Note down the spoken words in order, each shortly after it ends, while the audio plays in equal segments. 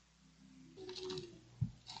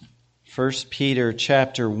1 Peter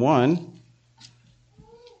chapter 1.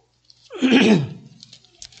 It's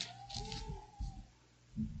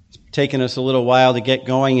taken us a little while to get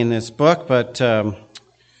going in this book, but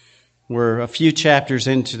we're a few chapters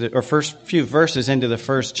first few verses into the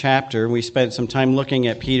first chapter. We spent some time looking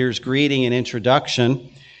at Peter's greeting and introduction.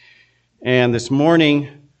 And this morning,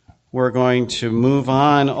 we're going to move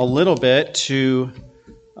on a little bit to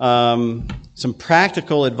some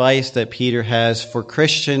practical advice that Peter has for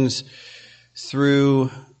Christians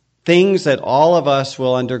through things that all of us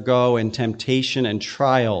will undergo in temptation and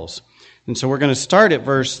trials. And so we're going to start at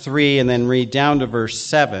verse 3 and then read down to verse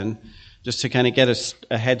 7, just to kind of get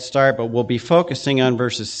a head start, but we'll be focusing on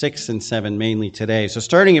verses 6 and 7 mainly today. So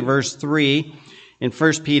starting at verse 3 in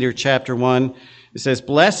 1 Peter chapter 1, it says,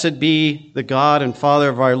 "Blessed be the God and Father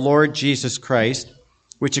of our Lord Jesus Christ,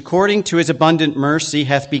 which according to his abundant mercy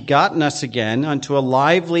hath begotten us again unto a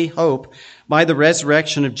lively hope by the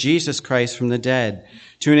resurrection of Jesus Christ from the dead,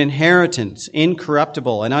 to an inheritance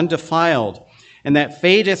incorruptible and undefiled, and that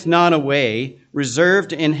fadeth not away,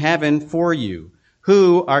 reserved in heaven for you,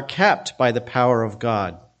 who are kept by the power of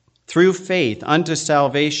God, through faith unto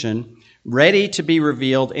salvation, ready to be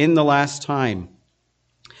revealed in the last time,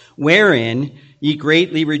 wherein ye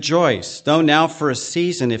greatly rejoice, though now for a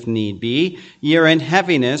season, if need be, ye are in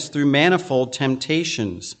heaviness through manifold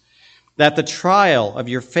temptations, that the trial of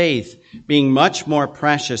your faith, being much more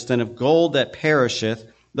precious than of gold that perisheth,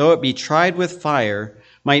 though it be tried with fire,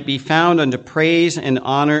 might be found unto praise and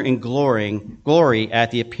honor and glory at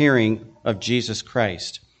the appearing of Jesus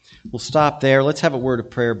Christ." We'll stop there. Let's have a word of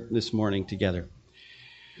prayer this morning together.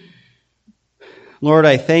 Lord,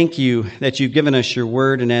 I thank you that you've given us your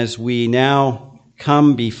word, and as we now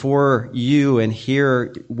come before you and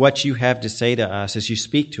hear what you have to say to us as you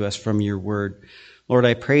speak to us from your word, Lord,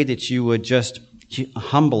 I pray that you would just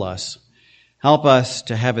humble us. Help us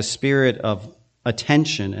to have a spirit of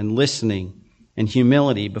attention and listening and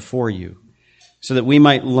humility before you, so that we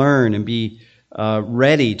might learn and be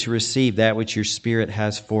ready to receive that which your Spirit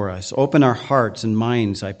has for us. Open our hearts and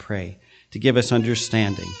minds, I pray, to give us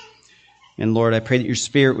understanding. And Lord, I pray that your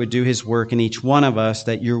Spirit would do his work in each one of us,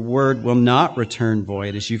 that your word will not return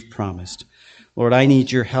void as you've promised. Lord, I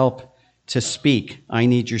need your help to speak. I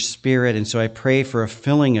need your Spirit, and so I pray for a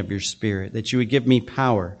filling of your Spirit, that you would give me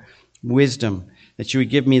power, wisdom, that you would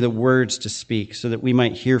give me the words to speak so that we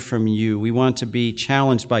might hear from you. We want to be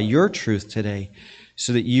challenged by your truth today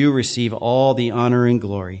so that you receive all the honor and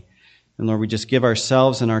glory. And Lord, we just give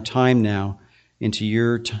ourselves and our time now into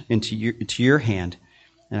your hand.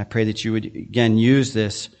 And I pray that you would again use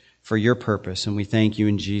this for your purpose. And we thank you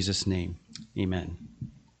in Jesus' name. Amen.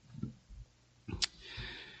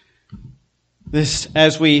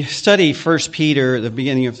 As we study 1 Peter, the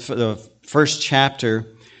beginning of the first chapter,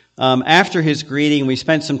 after his greeting, we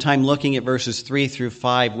spent some time looking at verses 3 through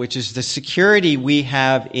 5, which is the security we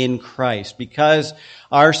have in Christ. Because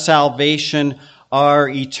our salvation, our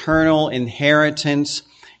eternal inheritance,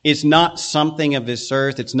 is not something of this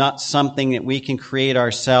earth. It's not something that we can create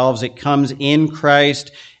ourselves. It comes in Christ.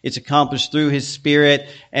 It's accomplished through his Spirit,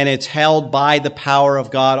 and it's held by the power of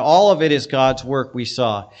God. All of it is God's work, we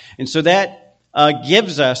saw. And so that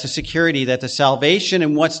gives us a security that the salvation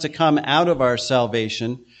and what's to come out of our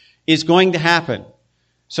salvation is going to happen.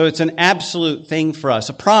 So it's an absolute thing for us,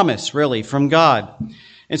 a promise, really, from God.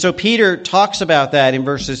 And so Peter talks about that in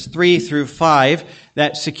verses 3 through 5,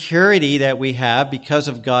 that security that we have because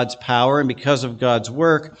of God's power and because of God's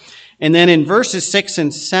work. And then in verses 6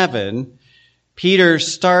 and 7, Peter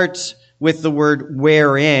starts with the word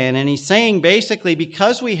wherein, and he's saying basically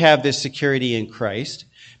because we have this security in Christ,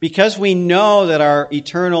 because we know that our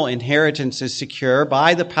eternal inheritance is secure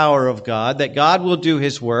by the power of God, that God will do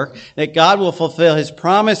his work, that God will fulfill his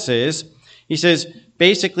promises, he says,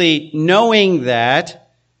 basically knowing that,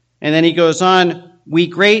 and then he goes on, we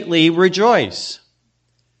greatly rejoice.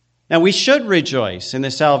 Now we should rejoice in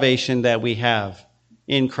the salvation that we have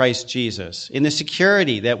in Christ Jesus, in the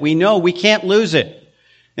security that we know we can't lose it.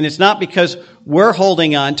 And it's not because we're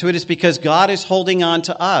holding on to it, it's because God is holding on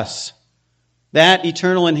to us. That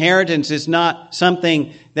eternal inheritance is not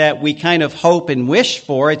something that we kind of hope and wish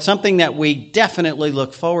for. It's something that we definitely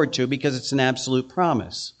look forward to because it's an absolute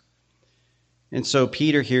promise. And so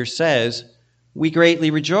Peter here says, we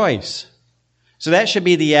greatly rejoice. So that should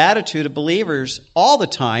be the attitude of believers all the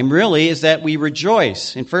time, really, is that we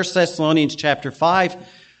rejoice. In 1 Thessalonians chapter 5,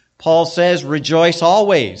 Paul says, rejoice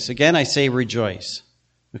always. Again, I say rejoice.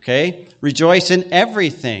 Okay? Rejoice in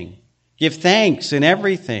everything. Give thanks in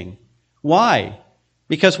everything. Why?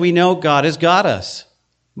 Because we know God has got us.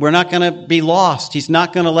 We're not going to be lost. He's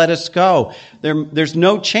not going to let us go. There's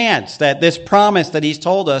no chance that this promise that he's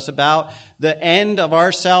told us about the end of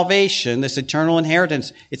our salvation, this eternal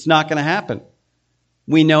inheritance, it's not going to happen.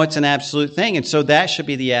 We know it's an absolute thing. And so that should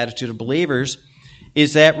be the attitude of believers,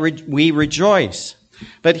 is that we rejoice.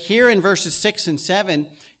 But here in verses 6 and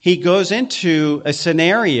 7, he goes into a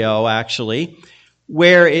scenario, actually,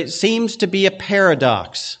 where it seems to be a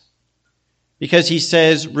paradox. Because he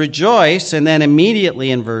says, rejoice, and then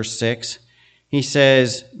immediately in verse 6, he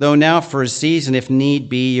says, though now for a season, if need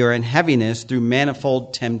be, you're in heaviness through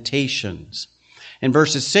manifold temptations. And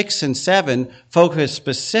verses 6 and 7 focus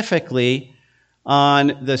specifically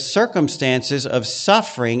on the circumstances of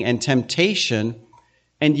suffering and temptation,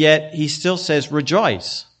 and yet he still says,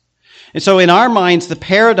 rejoice. And so in our minds, the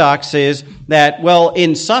paradox is that, well,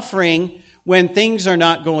 in suffering, when things are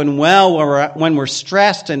not going well, when we're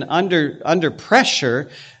stressed and under pressure,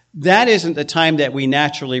 that isn't the time that we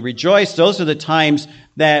naturally rejoice. Those are the times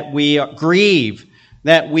that we grieve,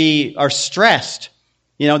 that we are stressed.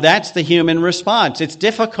 That's the human response. It's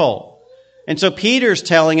difficult. And so Peter's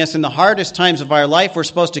telling us in the hardest times of our life, we're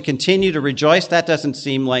supposed to continue to rejoice. That doesn't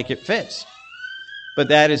seem like it fits. But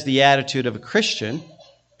that is the attitude of a Christian,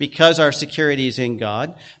 because our security is in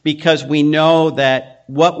God, because we know that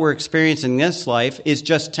what we're experiencing in this life is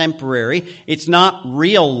just temporary. It's not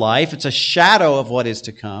real life. It's a shadow of what is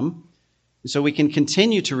to come. And so we can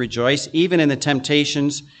continue to rejoice even in the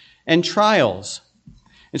temptations and trials.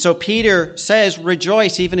 And so Peter says,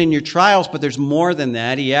 rejoice even in your trials, but there's more than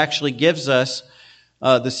that. He actually gives us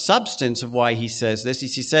the substance of why he says this. He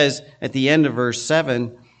says at the end of verse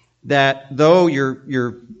 7 that though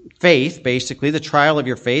your faith, basically the trial of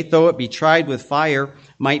your faith, though it be tried with fire,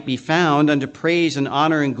 might be found unto praise and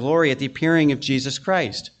honor and glory at the appearing of Jesus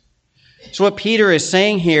Christ. So what Peter is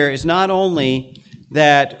saying here is not only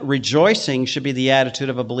that rejoicing should be the attitude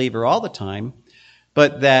of a believer all the time,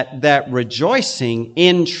 but that rejoicing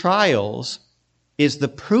in trials is the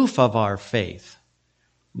proof of our faith.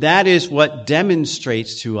 That is what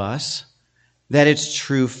demonstrates to us that it's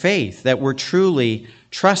true faith, that we're truly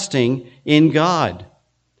trusting in God.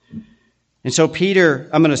 And so Peter,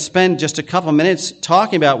 I'm going to spend just a couple minutes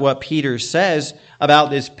talking about what Peter says about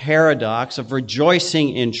this paradox of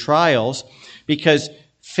rejoicing in trials, because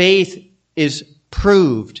faith is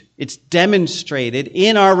proved, it's demonstrated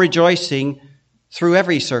in our rejoicing through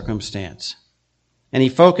every circumstance. And he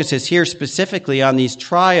focuses here specifically on these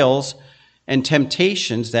trials and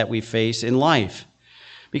temptations that we face in life.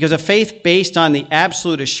 Because a faith based on the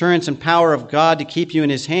absolute assurance and power of God to keep you in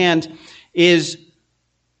his hand is,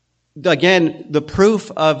 again, the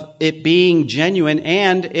proof of it being genuine,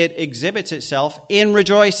 and it exhibits itself in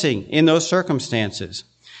rejoicing in those circumstances.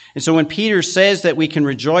 And so when Peter says that we can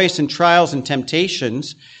rejoice in trials and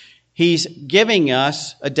temptations, he's giving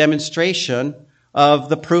us a demonstration of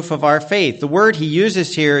the proof of our faith. The word he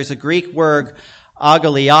uses here is a Greek word,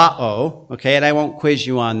 agaliao, okay, and I won't quiz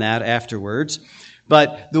you on that afterwards.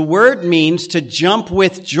 But the word means to jump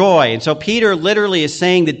with joy. And so Peter literally is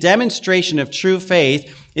saying the demonstration of true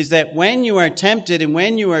faith is that when you are tempted and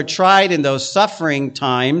when you are tried in those suffering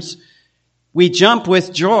times, we jump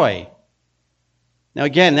with joy. Now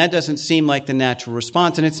again, that doesn't seem like the natural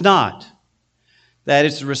response, and it's not. That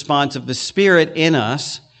is the response of the Spirit in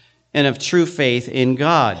us and of true faith in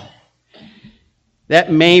God. That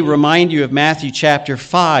may remind you of Matthew chapter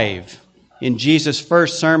 5. In Jesus'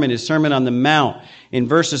 first sermon, his Sermon on the Mount, in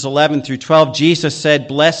verses 11 through 12, Jesus said,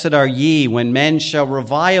 blessed are ye when men shall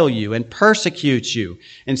revile you and persecute you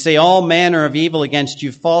and say all manner of evil against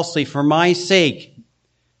you falsely for my sake.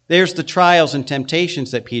 There's the trials and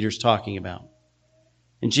temptations that Peter's talking about.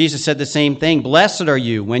 And Jesus said the same thing. Blessed are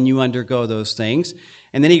you when you undergo those things.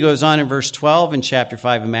 And then he goes on in verse 12 in chapter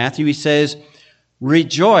 5 of Matthew. He says,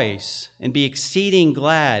 rejoice and be exceeding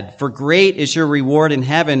glad, for great is your reward in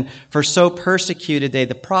heaven, for so persecuted they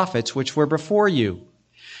the prophets which were before you.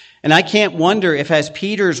 And I can't wonder if as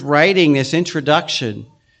Peter's writing this introduction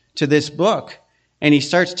to this book, and he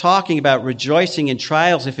starts talking about rejoicing in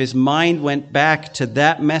trials, if his mind went back to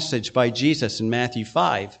that message by Jesus in Matthew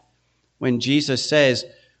 5, when Jesus says,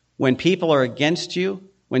 when people are against you,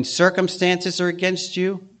 when circumstances are against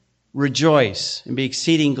you, rejoice and be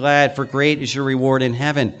exceeding glad, for great is your reward in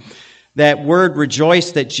heaven. That word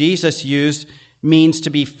rejoice that Jesus used means to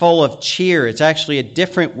be full of cheer. It's actually a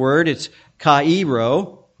different word. It's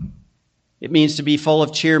kairo. It means to be full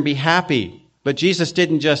of cheer and be happy. But Jesus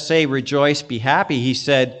didn't just say rejoice, be happy. He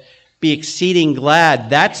said be exceeding glad.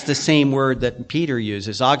 That's the same word that Peter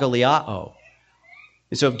uses, agaliao.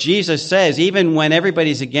 And so if Jesus says, even when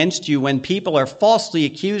everybody's against you, when people are falsely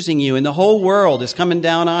accusing you and the whole world is coming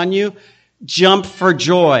down on you, jump for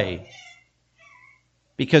joy,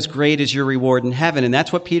 because great is your reward in heaven. And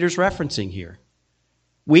that's what Peter's referencing here.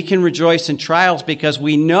 We can rejoice in trials because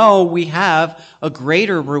we know we have a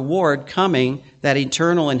greater reward coming, that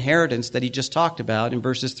eternal inheritance that he just talked about in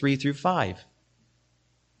verses 3 through 5.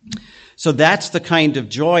 So that's the kind of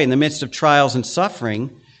joy in the midst of trials and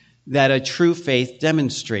suffering that a true faith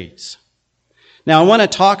demonstrates. Now, I want to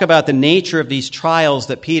talk about the nature of these trials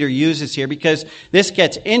that Peter uses here, because this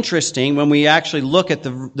gets interesting when we actually look at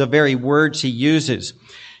the very words he uses.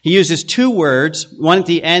 He uses two words, one at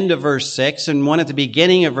the end of verse 6 and one at the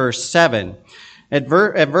beginning of verse 7. At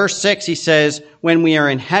verse 6, he says, when we are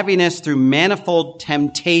in heaviness through manifold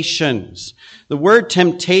temptations. The word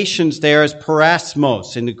temptations there is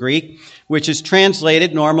parasmos in the Greek, which is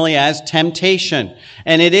translated normally as temptation.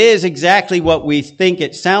 And it is exactly what we think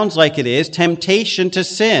it sounds like it is, temptation to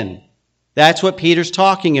sin. That's what Peter's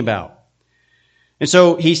talking about. And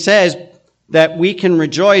so he says that we can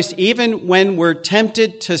rejoice even when we're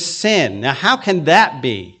tempted to sin. Now, how can that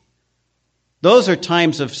be? Those are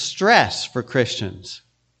times of stress for Christians.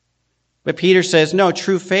 But Peter says, no,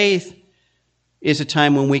 true faith is a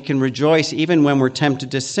time when we can rejoice even when we're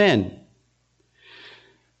tempted to sin.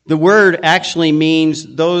 The word actually means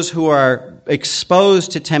those who are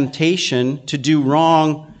exposed to temptation to do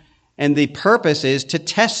wrong, and the purpose is to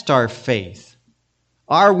test our faith.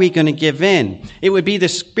 Are we going to give in? It would be the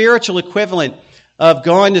spiritual equivalent of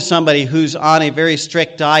going to somebody who's on a very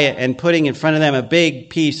strict diet and putting in front of them a big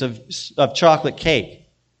piece of chocolate cake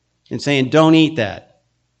and saying, don't eat that.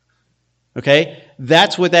 Okay?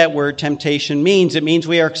 That's what that word temptation means. It means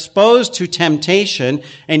we are exposed to temptation,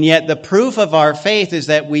 and yet the proof of our faith is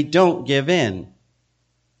that we don't give in.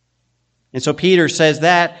 And so Peter says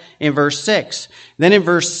that in verse 6. Then in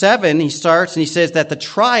verse 7, he starts and he says that the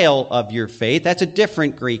trial of your faith, that's a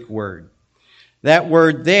different Greek word. That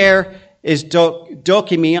word there is dokimion,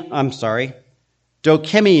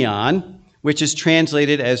 which is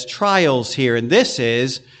translated as trials here. And this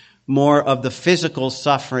is more of the physical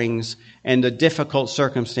sufferings and the difficult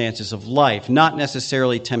circumstances of life, not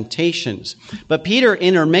necessarily temptations. But Peter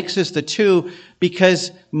intermixes the two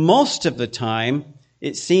because most of the time,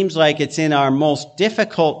 it seems like it's in our most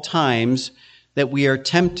difficult times that we are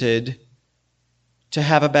tempted to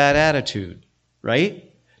have a bad attitude,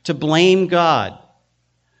 right? To blame God.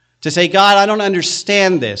 To say, God, I don't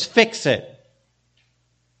understand this. Fix it.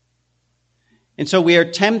 And so we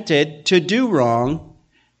are tempted to do wrong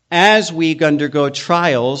as we undergo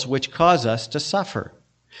trials which cause us to suffer.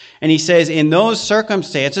 And he says in those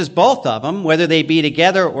circumstances, both of them, whether they be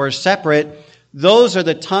together or separate, those are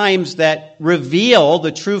the times that reveal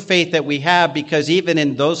the true faith that we have, because even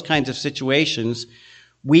in those kinds of situations,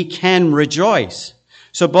 we can rejoice.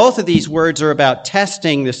 So both of these words are about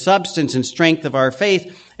testing the substance and strength of our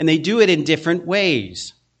faith, and they do it in different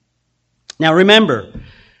ways. Now remember,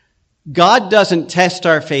 God doesn't test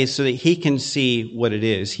our faith so that he can see what it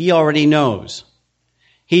is. He already knows.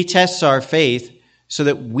 He tests our faith so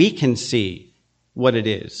that we can see what it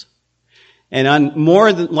is. And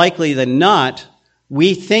more likely than not,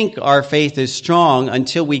 we think our faith is strong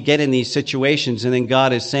until we get in these situations, and then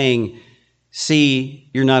God is saying, see,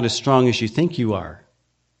 you're not as strong as you think you are.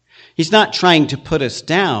 He's not trying to put us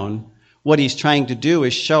down. What he's trying to do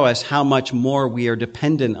is show us how much more we are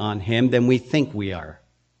dependent on him than we think we are.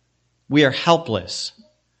 We are helpless.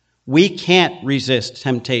 We can't resist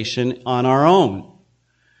temptation on our own.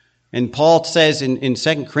 And Paul says in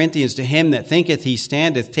 2 Corinthians, to him that thinketh he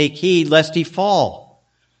standeth, take heed lest he fall.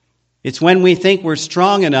 It's when we think we're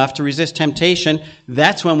strong enough to resist temptation,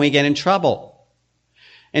 that's when we get in trouble.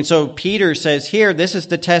 And so Peter says here, this is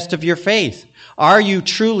the test of your faith. Are you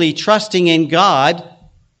truly trusting in God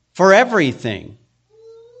for everything?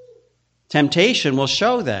 Temptation will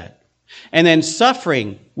show that. And then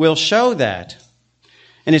suffering will show that.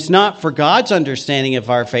 And it's not for God's understanding of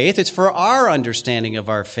our faith, it's for our understanding of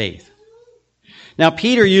our faith. Now,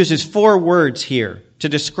 Peter uses 4 words here to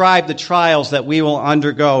describe the trials that we will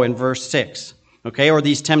undergo in verse 6, okay, or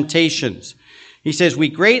these temptations. He says, we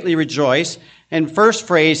greatly rejoice. And first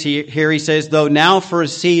phrase here he says, though now for a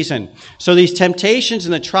season. So these temptations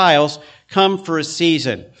and the trials come for a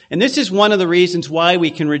season. And this is one of the reasons why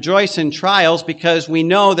we can rejoice in trials, because we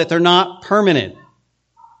know that they're not permanent,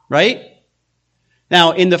 right?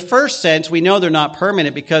 Now, in the first sense, we know they're not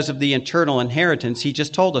permanent because of the eternal inheritance he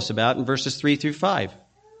just told us about in verses 3 through 5.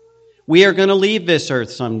 We are going to leave this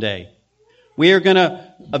earth someday. We are going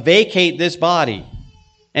to vacate this body,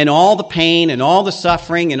 and all the pain and all the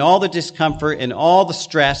suffering and all the discomfort and all the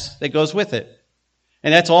stress that goes with it.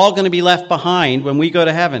 And that's all going to be left behind when we go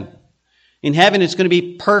to heaven. In heaven, it's going to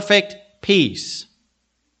be perfect peace.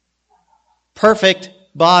 perfect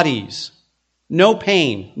bodies, no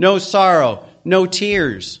pain, no sorrow, no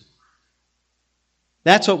tears.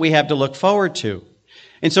 That's what we have to look forward to.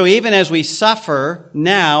 And so even as we suffer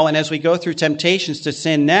now and as we go through temptations to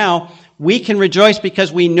sin now, we can rejoice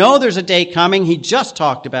because we know there's a day coming. He just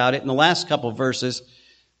talked about it in the last couple of verses,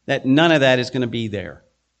 that none of that is going to be there.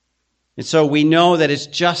 And so we know that it's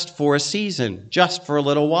just for a season, just for a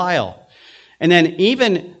little while. And then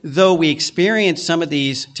even though we experience some of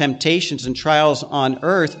these temptations and trials on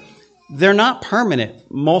earth, they're not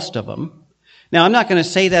permanent, most of them. Now, I'm not going to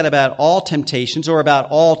say that about all temptations or about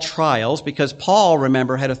all trials, because Paul,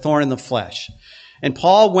 remember, had a thorn in the flesh. And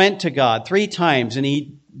Paul went to God 3 times and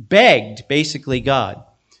he begged, basically, God,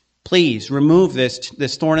 please remove this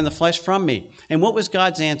thorn in the flesh from me. And what was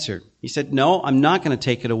God's answer? He said, no, I'm not going to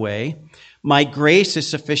take it away. My grace is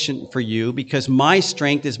sufficient for you because my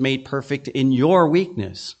strength is made perfect in your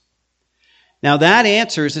weakness. Now that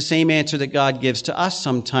answer is the same answer that God gives to us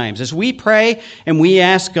sometimes. As we pray and we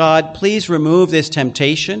ask God, please remove this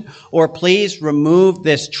temptation, or please remove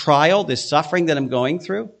this trial, this suffering that I'm going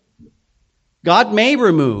through, God may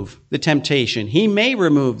remove the temptation. He may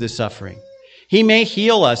remove the suffering. He may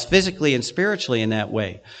heal us physically and spiritually in that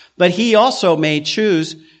way. But He also may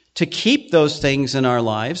choose to keep those things in our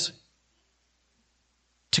lives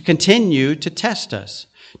to continue to test us,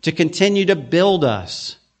 to continue to build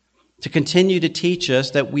us, to continue to teach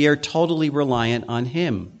us that we are totally reliant on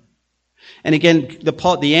Him. And again,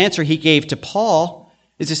 the answer He gave to Paul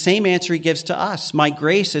is the same answer He gives to us. My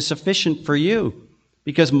grace is sufficient for you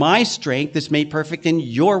because my strength is made perfect in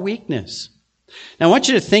your weakness. Now, I want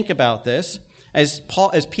you to think about this. As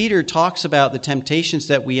Peter talks about the temptations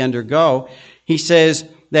that we undergo, he says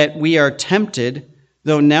that we are tempted,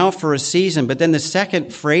 though now for a season. But then the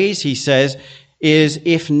second phrase he says is,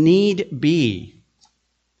 if need be.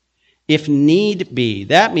 If need be.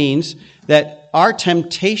 That means that our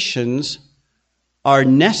temptations are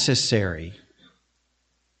necessary.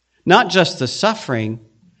 Not just the suffering,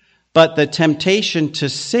 but the temptation to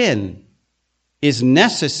sin is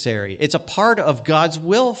necessary. It's a part of God's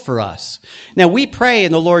will for us. Now, we pray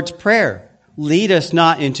in the Lord's Prayer, lead us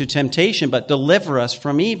not into temptation, but deliver us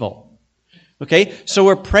from evil. Okay? So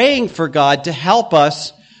we're praying for God to help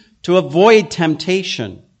us to avoid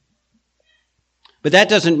temptation. But that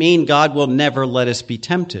doesn't mean God will never let us be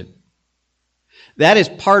tempted. That is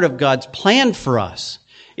part of God's plan for us,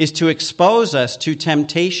 is to expose us to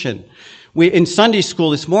temptation. In Sunday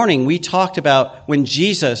school this morning, we talked about when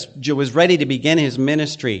Jesus was ready to begin His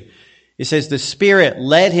ministry. It says the Spirit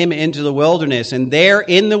led Him into the wilderness, and there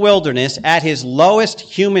in the wilderness, at His lowest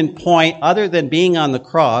human point, other than being on the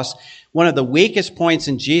cross, one of the weakest points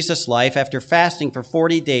in Jesus' life, after fasting for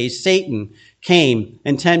 40 days, Satan came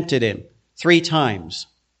and tempted Him 3 times.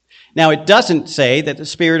 Now, it doesn't say that the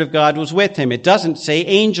Spirit of God was with Him. It doesn't say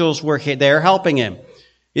angels were there helping Him.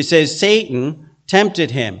 It says Satan tempted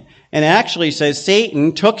Him. And it actually says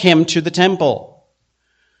Satan took Him to the temple.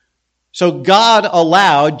 So God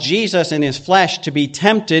allowed Jesus in His flesh to be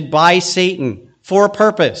tempted by Satan for a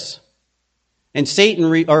purpose. And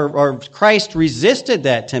Christ resisted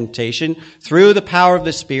that temptation through the power of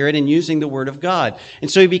the Spirit and using the Word of God. And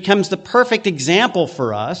so He becomes the perfect example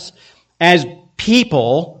for us as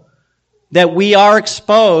people that we are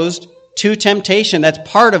exposed to temptation. That's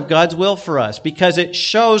part of God's will for us because it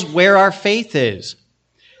shows where our faith is.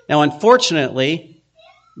 Now, unfortunately,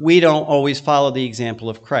 we don't always follow the example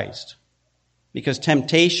of Christ because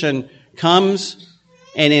temptation comes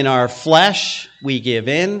and in our flesh we give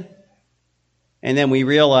in and then we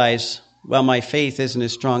realize, well, my faith isn't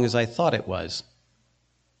as strong as I thought it was.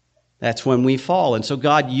 That's when we fall. And so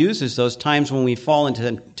God uses those times when we fall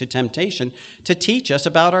into temptation to teach us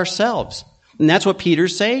about ourselves. And that's what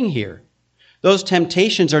Peter's saying here. Those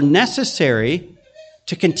temptations are necessary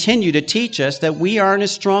to continue to teach us that we aren't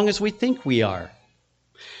as strong as we think we are.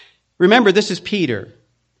 Remember, this is Peter.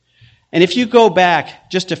 And if you go back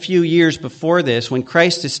just a few years before this, when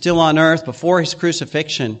Christ is still on earth, before His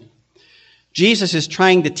crucifixion, Jesus is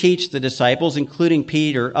trying to teach the disciples, including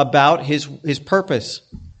Peter, about his purpose.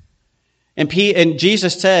 And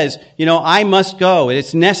Jesus says, I must go.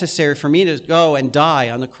 It's necessary for me to go and die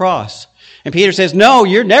on the cross. And Peter says, no,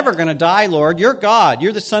 you're never going to die, Lord. You're God.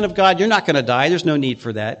 You're the Son of God. You're not going to die. There's no need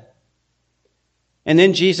for that. And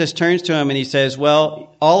then Jesus turns to him and He says,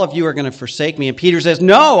 well, all of you are going to forsake me. And Peter says,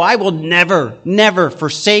 no, I will never, never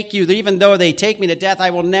forsake you. Even though they take me to death,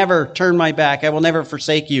 I will never turn my back. I will never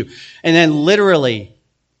forsake you. And then literally,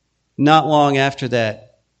 not long after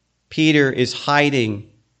that, Peter is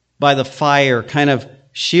hiding by the fire, kind of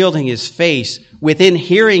shielding his face within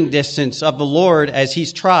hearing distance of the Lord as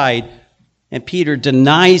He's tried And Peter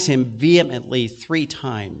denies him vehemently 3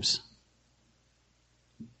 times.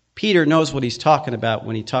 Peter knows what he's talking about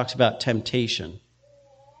when he talks about temptation.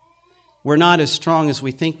 We're not as strong as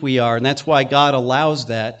we think we are, and that's why God allows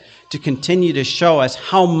that to continue to show us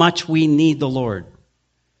how much we need the Lord,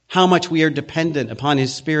 how much we are dependent upon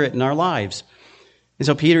His Spirit in our lives. And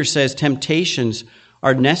so Peter says temptations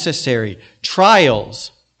are necessary.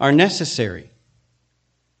 Trials are necessary.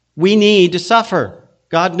 We need to suffer.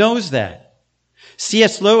 God knows that.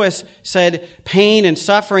 C.S. Lewis said, pain and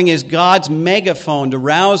suffering is God's megaphone to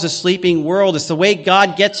rouse a sleeping world. It's the way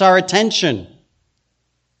God gets our attention.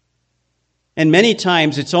 And many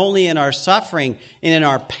times it's only in our suffering and in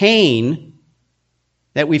our pain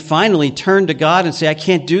that we finally turn to God and say, I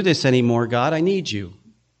can't do this anymore, God, I need you.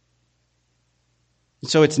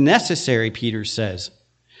 And so it's necessary, Peter says.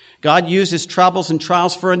 God uses troubles and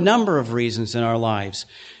trials for a number of reasons in our lives.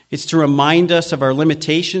 It's to remind us of our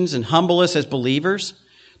limitations and humble us as believers,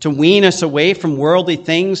 to wean us away from worldly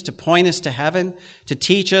things, to point us to heaven, to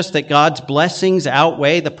teach us that God's blessings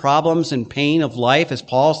outweigh the problems and pain of life, as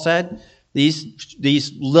Paul said.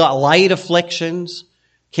 These light afflictions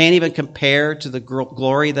can't even compare to the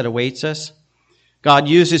glory that awaits us. God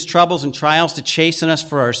uses troubles and trials to chasten us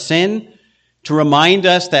for our sin, to remind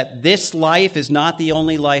us that this life is not the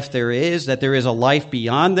only life there is, that there is a life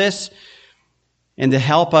beyond this, and to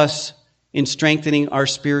help us in strengthening our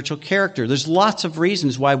spiritual character. There's lots of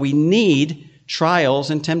reasons why we need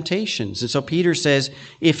trials and temptations. And so Peter says,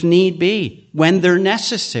 if need be, when they're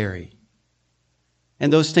necessary.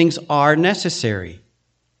 And those things are necessary.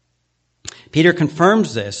 Peter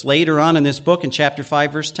confirms this later on in this book in chapter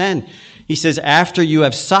 5, verse 10. He says, after you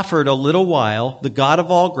have suffered a little while, the God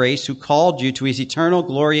of all grace, who called you to His eternal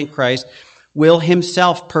glory in Christ, will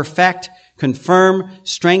Himself perfect, confirm,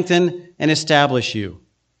 strengthen, and establish you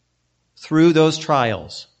through those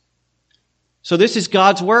trials. So this is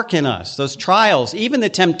God's work in us, those trials, even the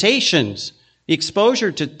temptations, the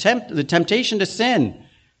exposure to the temptation to sin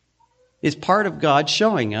is part of God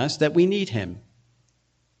showing us that we need Him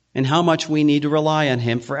and how much we need to rely on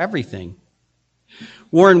Him for everything.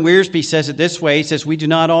 Warren Wiersbe says it this way. He says, we do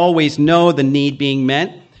not always know the need being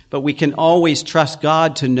met, but we can always trust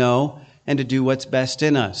God to know and to do what's best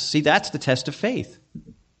in us. See, that's the test of faith.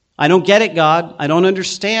 I don't get it, God. I don't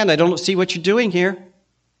understand. I don't see what you're doing here.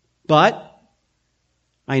 But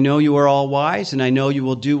I know you are all wise, and I know you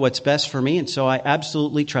will do what's best for me, and so I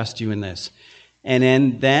absolutely trust you in this. And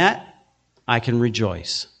in that, I can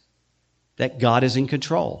rejoice that God is in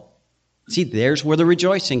control. See, there's where the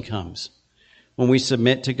rejoicing comes, when we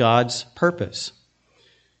submit to God's purpose.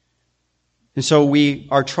 And so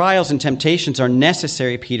our trials and temptations are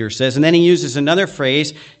necessary, Peter says. And then he uses another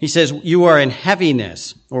phrase. He says, you are in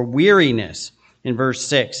heaviness or weariness. In verse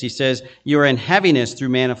 6, he says, you are in heaviness through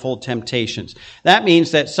manifold temptations. That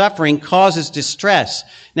means that suffering causes distress.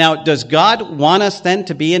 Now, does God want us then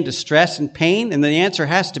to be in distress and pain? And the answer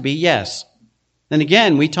has to be yes. And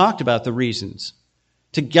again, we talked about the reasons.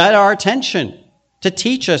 To get our attention, to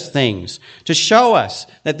teach us things, to show us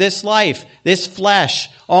that this life, this flesh,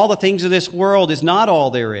 all the things of this world is not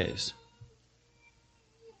all there is.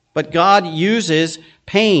 But God uses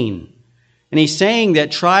pain. And He's saying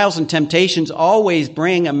that trials and temptations always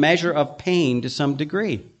bring a measure of pain to some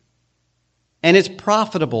degree. And it's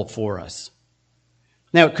profitable for us.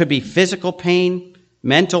 Now, it could be physical pain,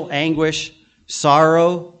 mental anguish,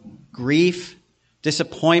 sorrow, grief,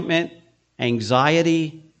 disappointment,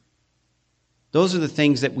 anxiety. Those are the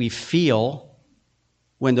things that we feel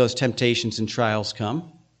when those temptations and trials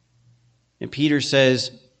come. And Peter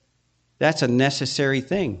says, that's a necessary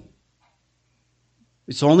thing.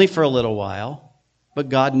 It's only for a little while, but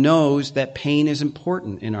God knows that pain is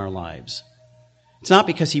important in our lives. It's not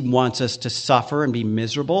because He wants us to suffer and be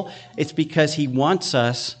miserable. It's because He wants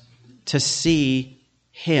us to see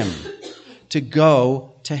Him, to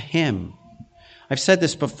go to Him. I've said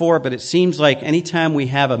this before, but it seems like anytime we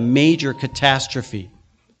have a major catastrophe,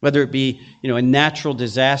 whether it be, a natural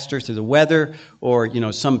disaster through the weather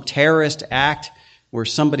or, some terrorist act where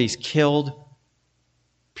somebody's killed,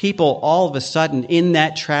 people all of a sudden in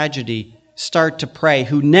that tragedy start to pray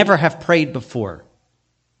who never have prayed before.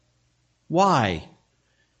 Why?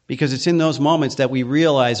 Because it's in those moments that we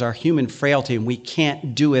realize our human frailty and we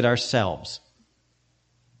can't do it ourselves.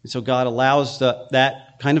 And so God allows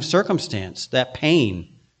that kind of circumstance, that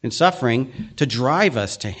pain and suffering, to drive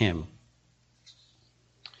us to Him.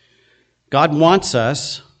 God wants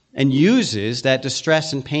us and uses that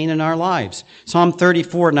distress and pain in our lives. Psalm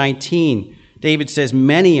 34:19, David says,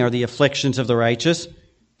 many are the afflictions of the righteous,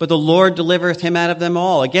 but the Lord delivereth him out of them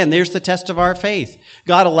all. Again, there's the test of our faith.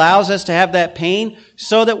 God allows us to have that pain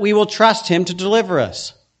so that we will trust him to deliver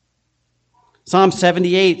us. Psalm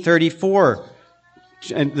 78:34.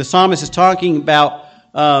 And the psalmist is talking about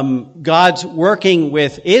God's working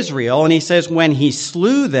with Israel, and he says, when he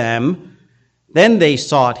slew them, then they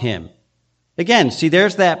sought him. Again, see,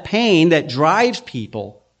 there's that pain that drives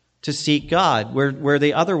people to seek God where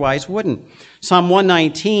they otherwise wouldn't. Psalm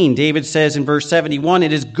 119, David says in verse 71,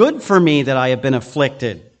 it is good for me that I have been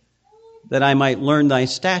afflicted, that I might learn thy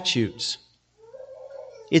statutes.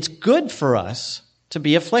 It's good for us to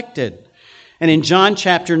be afflicted. And in John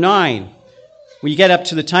chapter 9, when you get up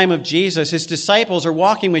to the time of Jesus, his disciples are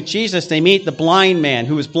walking with Jesus. They meet the blind man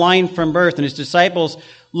who was blind from birth, and his disciples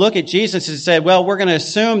look at Jesus and said, well, we're going to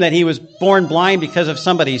assume that he was born blind because of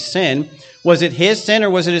somebody's sin. Was it his sin or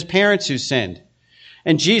was it his parents who sinned?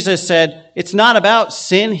 And Jesus said, it's not about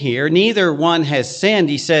sin here. Neither one has sinned.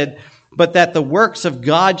 He said, but that the works of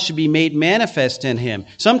God should be made manifest in him.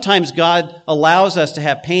 Sometimes God allows us to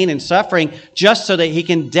have pain and suffering just so that he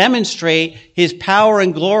can demonstrate his power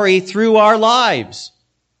and glory through our lives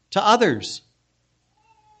to others.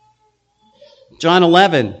 John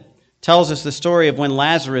 11 tells us the story of when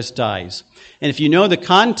Lazarus dies. And if you know the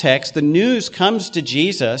context, the news comes to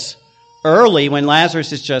Jesus early when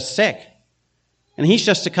Lazarus is just sick. And he's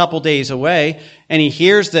just a couple days away, and he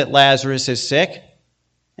hears that Lazarus is sick,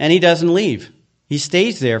 and he doesn't leave. He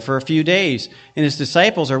stays there for a few days, and his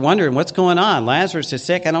disciples are wondering, what's going on? Lazarus is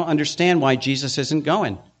sick. I don't understand why Jesus isn't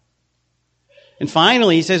going. And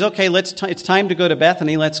finally, he says, okay, it's time to go to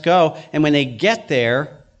Bethany. Let's go. And when they get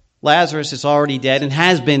there, Lazarus is already dead and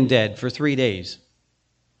has been dead for 3 days.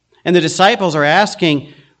 And the disciples are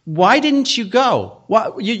asking, why didn't you go?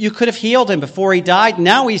 You could have healed him before he died.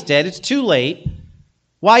 Now he's dead. It's too late.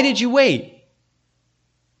 Why did you wait?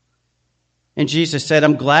 And Jesus said,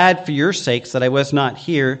 I'm glad for your sakes that I was not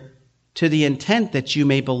here, to the intent that you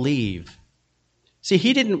may believe. See,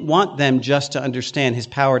 he didn't want them just to understand his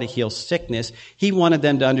power to heal sickness. He wanted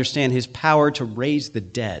them to understand his power to raise the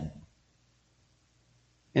dead.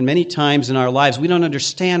 And many times in our lives, we don't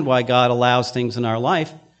understand why God allows things in our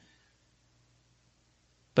life,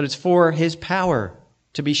 but it's for his power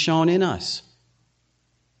to be shown in us.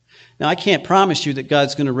 Now, I can't promise you that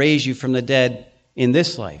God's going to raise you from the dead in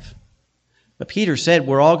this life. But Peter said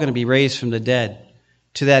we're all going to be raised from the dead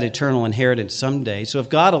to that eternal inheritance someday. So if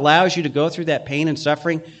God allows you to go through that pain and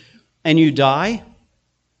suffering and you die,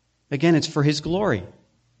 again, it's for his glory.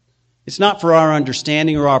 It's not for our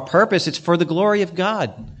understanding or our purpose. It's for the glory of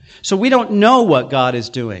God. So we don't know what God is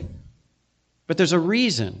doing, but there's a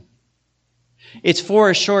reason. It's for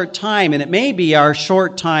a short time, and it may be our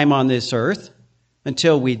short time on this earth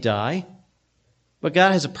until we die. But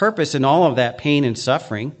God has a purpose in all of that pain and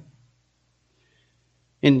suffering.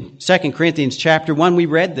 In 2 Corinthians chapter 1, we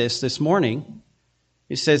read this morning.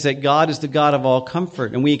 It says that God is the God of all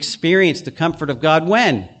comfort, and we experience the comfort of God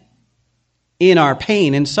when? In our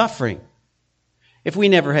pain and suffering. If we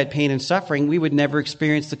never had pain and suffering, we would never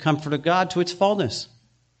experience the comfort of God to its fullness.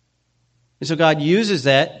 And so God uses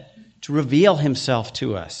that to reveal himself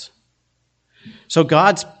to us. So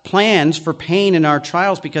God's plans for pain in our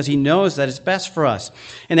trials because he knows that it's best for us.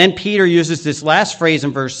 And then Peter uses this last phrase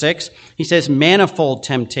in verse 6. He says manifold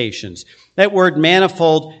temptations. That word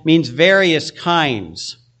manifold means various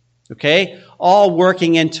kinds. Okay? All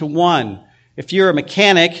working into one. If you're a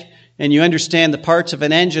mechanic and you understand the parts of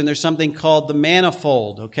an engine, there's something called the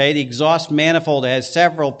manifold. Okay? The exhaust manifold has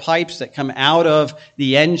several pipes that come out of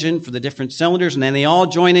the engine for the different cylinders, and then they all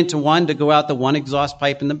join into one to go out the one exhaust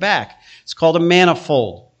pipe in the back. It's called a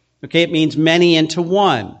manifold. Okay, it means many into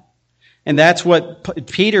one. And that's what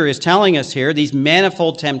Peter is telling us here. These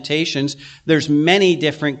manifold temptations, there's many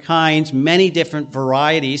different kinds, many different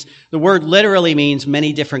varieties. The word literally means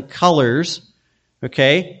many different colors.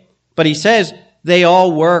 Okay? But he says they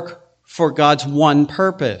all work for God's one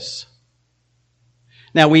purpose.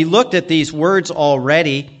 Now, we looked at these words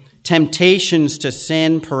already. Temptations to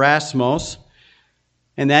sin, parasmos.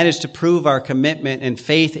 And that is to prove our commitment and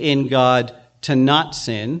faith in God to not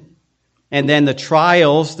sin. And then the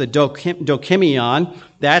trials, the dokimion,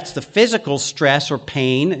 that's the physical stress or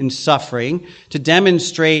pain and suffering to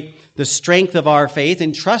demonstrate the strength of our faith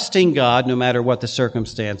in trusting God no matter what the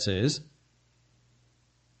circumstance is.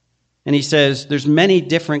 And he says there's many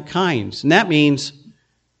different kinds. And that means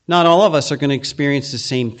not all of us are going to experience the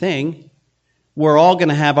same thing. We're all going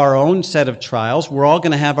to have our own set of trials. We're all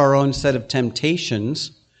going to have our own set of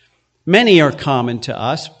temptations. Many are common to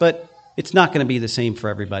us, but it's not going to be the same for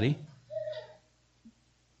everybody.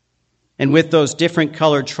 And with those different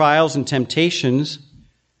colored trials and temptations,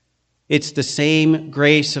 It's the same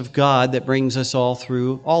grace of God that brings us all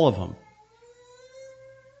through all of them.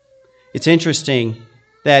 It's interesting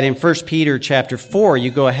that in 1 Peter chapter 4,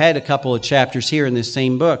 you go ahead a couple of chapters here in this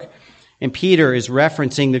same book, and Peter is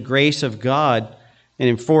referencing the grace of God. And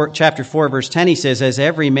in chapter 4, verse 10, he says, "As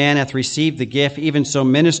every man hath received the gift, even so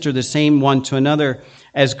minister the same one to another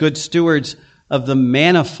as good stewards of the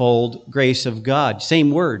manifold grace of God."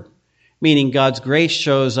 Same word, meaning God's grace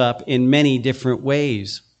shows up in many different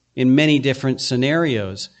ways, in many different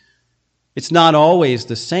scenarios. It's not always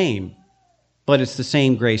the same, but it's the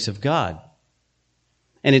same grace of God.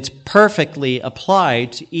 And it's perfectly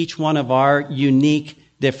applied to each one of our unique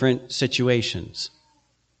different situations.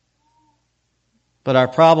 But our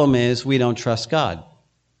problem is we don't trust God.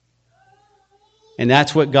 And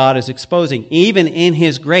that's what God is exposing. Even in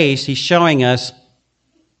His grace, He's showing us,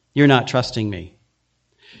 you're not trusting me.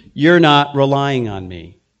 You're not relying on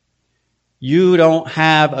me. You don't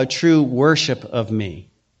have a true worship of me.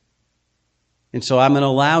 And so I'm going to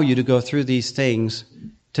allow you to go through these things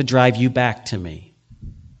to drive you back to me.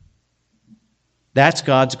 That's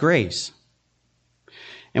God's grace.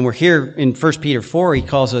 And we're here in 1 Peter 4, he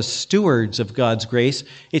calls us stewards of God's grace.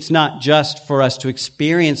 It's not just for us to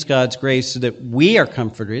experience God's grace so that we are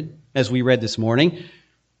comforted, as we read this morning.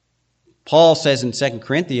 Paul says in 2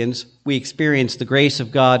 Corinthians, we experience the grace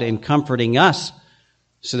of God in comforting us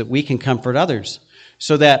so that we can comfort others.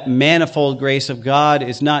 So that manifold grace of God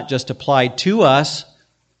is not just applied to us,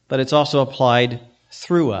 but it's also applied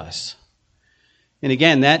through us. And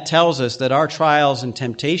again, that tells us that our trials and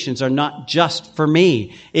temptations are not just for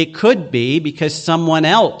me. It could be because someone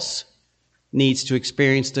else needs to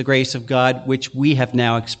experience the grace of God, which we have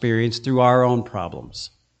now experienced through our own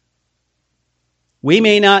problems. We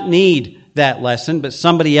may not need that lesson, but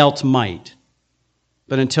somebody else might.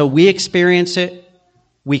 But until we experience it,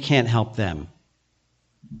 we can't help them.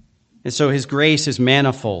 And so His grace is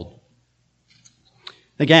manifold.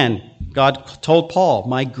 Again, God told Paul,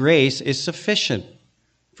 "My grace is sufficient,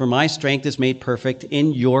 for my strength is made perfect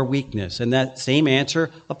in your weakness." And that same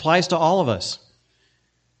answer applies to all of us.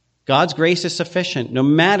 God's grace is sufficient, no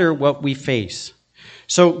matter what we face.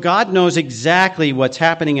 So God knows exactly what's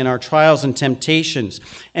happening in our trials and temptations,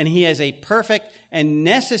 and He has a perfect and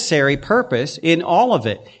necessary purpose in all of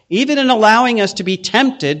it, even in allowing us to be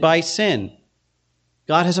tempted by sin.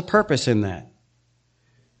 God has a purpose in that.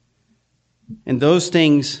 And those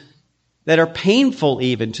things that are painful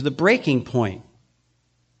even to the breaking point,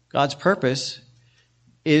 God's purpose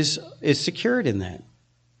is secured in that.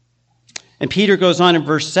 And Peter goes on in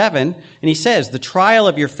verse 7, and he says, "The trial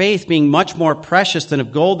of your faith being much more precious than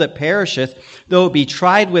of gold that perisheth, though it be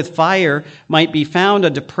tried with fire, might be found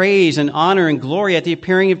unto praise and honor and glory at the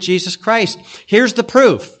appearing of Jesus Christ." Here's the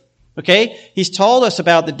proof. Okay? He's told us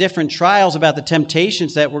about the different trials, about the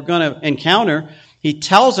temptations that we're going to encounter. He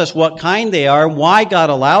tells us what kind they are, why God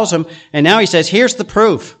allows them, and now he says, here's the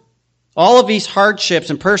proof. All of these hardships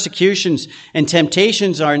and persecutions and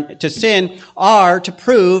temptations to sin are to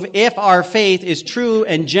prove if our faith is true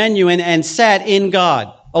and genuine and set in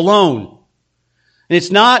God alone. And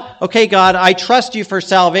it's not, okay, God, I trust you for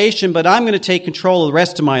salvation, but I'm going to take control of the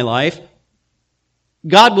rest of my life.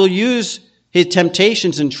 God will use His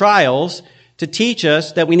temptations and trials to teach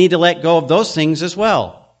us that we need to let go of those things as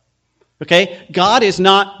well. Okay? God is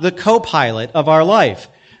not the co-pilot of our life.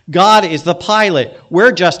 God is the pilot.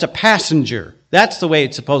 We're just a passenger. That's the way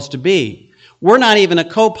it's supposed to be. We're not even a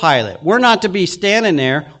co-pilot. We're not to be standing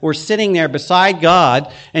there or sitting there beside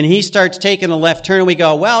God and He starts taking a left turn and we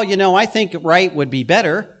go, well, I think right would be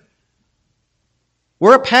better.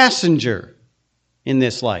 We're a passenger in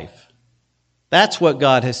this life. That's what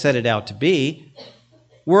God has set it out to be.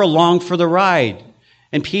 We're along for the ride.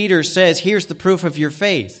 And Peter says, here's the proof of your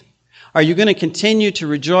faith. Are you going to continue to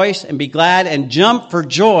rejoice and be glad and jump for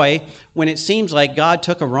joy when it seems like God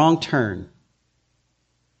took a wrong turn?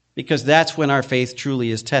 Because that's when our faith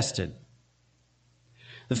truly is tested.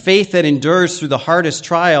 The faith that endures through the hardest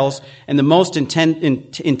trials and the most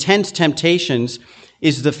intense temptations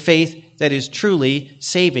is the faith that is truly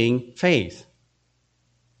saving faith.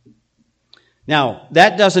 Now,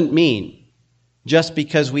 that doesn't mean just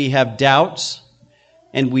because we have doubts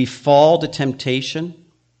and we fall to temptation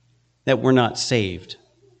that we're not saved.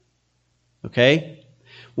 Okay?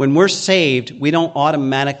 When we're saved, we don't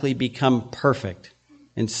automatically become perfect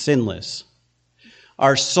and sinless.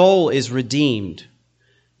 Our soul is redeemed.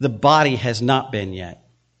 The body has not been yet.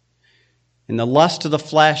 And the lust of the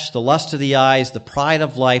flesh, the lust of the eyes, the pride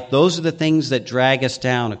of life, those are the things that drag us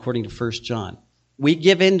down, according to 1 John. We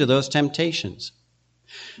give in to those temptations.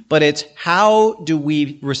 But it's how do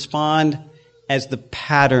we respond as the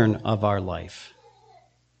pattern of our life?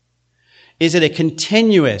 Is it a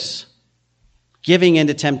continuous giving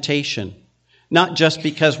into temptation? Not just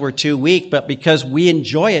because we're too weak, but because we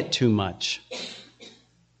enjoy it too much.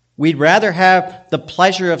 We'd rather have the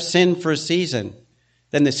pleasure of sin for a season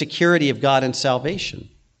than the security of God and salvation.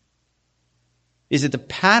 Is it the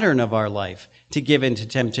pattern of our life to give into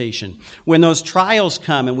temptation? When those trials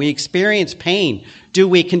come and we experience pain, do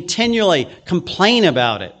we continually complain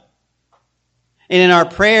about it? And in our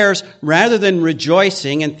prayers, rather than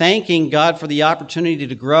rejoicing and thanking God for the opportunity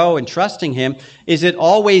to grow and trusting Him, is it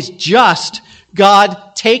always just,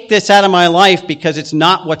 God, take this out of my life because it's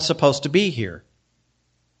not what's supposed to be here?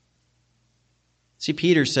 See,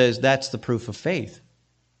 Peter says that's the proof of faith.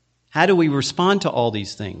 How do we respond to all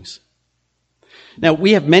these things? Now,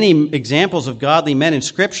 we have many examples of godly men in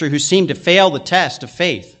Scripture who seem to fail the test of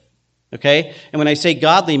faith. Okay? And when I say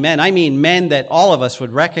godly men, I mean men that all of us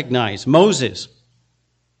would recognize. Moses,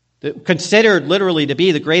 considered literally to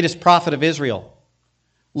be the greatest prophet of Israel,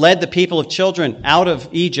 led the people of children out of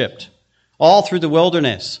Egypt, all through the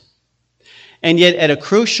wilderness. And yet at a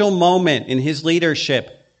crucial moment in his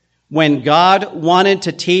leadership, when God wanted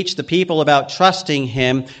to teach the people about trusting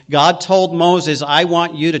Him, God told Moses, I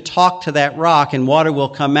want you to talk to that rock and water will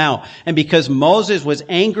come out. And because Moses was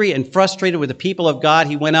angry and frustrated with the people of God,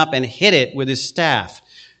 he went up and hit it with his staff.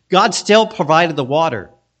 God still provided the water.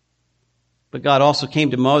 But God also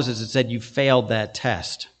came to Moses and said, you failed that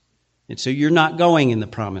test. And so you're not going in the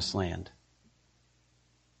promised land.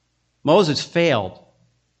 Moses failed,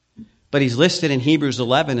 but he's listed in Hebrews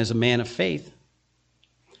 11 as a man of faith.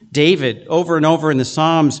 David, over and over in the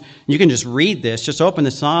Psalms, you can just read this, just open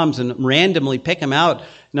the Psalms and randomly pick them out.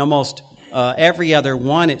 In almost every other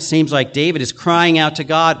one, it seems like David is crying out to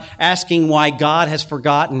God, asking why God has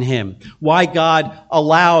forgotten him, why God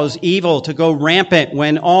allows evil to go rampant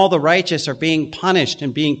when all the righteous are being punished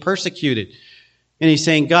and being persecuted. And he's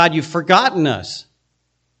saying, God, you've forgotten us.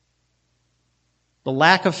 The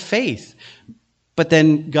lack of faith. But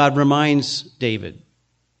then God reminds David.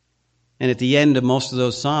 And at the end of most of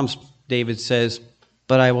those Psalms, David says,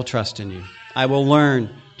 but I will trust in you. I will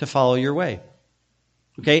learn to follow your way.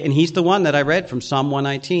 Okay, and he's the one that I read from Psalm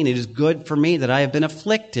 119. It is good for me that I have been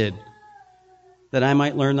afflicted, that I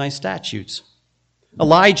might learn thy statutes.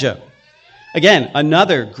 Elijah, again,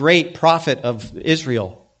 another great prophet of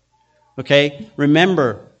Israel. Okay,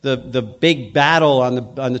 remember the big battle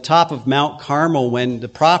on the top of Mount Carmel when the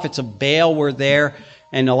prophets of Baal were there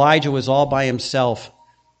and Elijah was all by himself.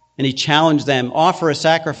 And he challenged them, offer a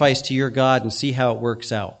sacrifice to your God and see how it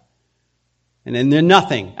works out. And then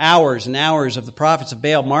nothing, hours and hours of the prophets of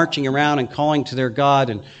Baal marching around and calling to their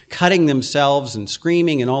God and cutting themselves and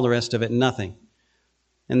screaming and all the rest of it, nothing.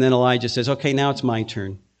 And then Elijah says, okay, now it's my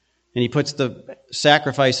turn. And he puts the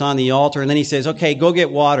sacrifice on the altar and then he says, okay, go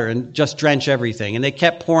get water and just drench everything. And they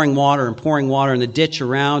kept pouring water in the ditch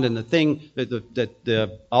around and the thing,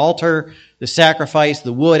 the altar, the sacrifice,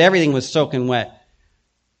 the wood, everything was soaking wet.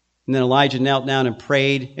 And then Elijah knelt down and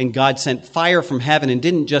prayed, and God sent fire from heaven and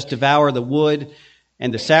didn't just devour the wood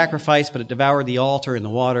and the sacrifice, but it devoured the altar and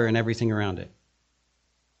the water and everything around it.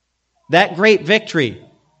 That great victory.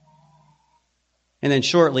 And then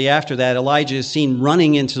shortly after that, Elijah is seen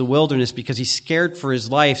running into the wilderness because he's scared for his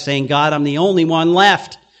life, saying, God, I'm the only one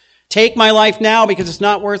left. Take my life now because it's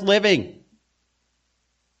not worth living.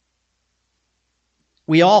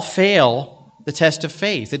 We all fail the test of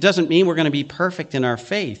faith. It doesn't mean we're going to be perfect in our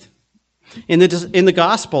faith. In the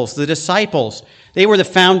Gospels, the disciples, they were the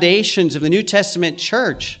foundations of the New Testament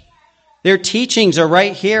church. Their teachings are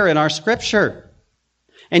right here in our Scripture.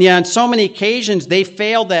 And yet on so many occasions, they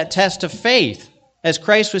failed that test of faith as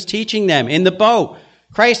Christ was teaching them in the boat.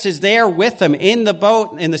 Christ is there with them in the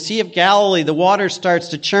boat in the Sea of Galilee. The water starts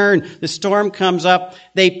to churn. The storm comes up.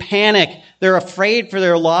 They panic. They're afraid for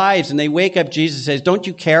their lives. And they wake up. Jesus says, don't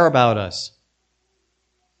you care about us?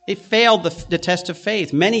 They failed the test of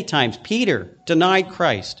faith many times. Peter denied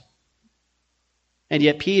Christ. And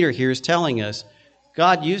yet Peter here is telling us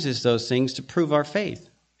God uses those things to prove our faith.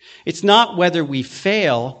 It's not whether we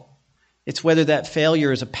fail, it's whether that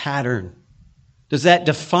failure is a pattern. Does that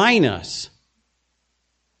define us?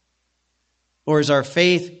 Or is our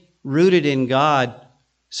faith rooted in God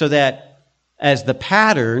so that as the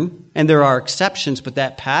pattern, and there are exceptions, but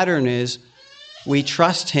that pattern is we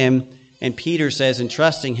trust Him. And Peter says, in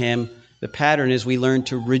trusting Him, the pattern is we learn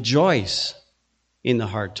to rejoice in the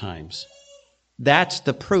hard times. That's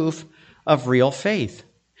the proof of real faith.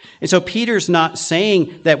 And so Peter's not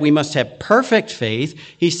saying that we must have perfect faith.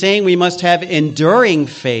 He's saying we must have enduring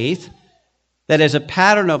faith that as a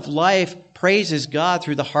pattern of life praises God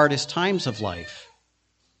through the hardest times of life.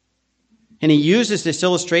 And he uses this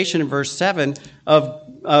illustration in verse 7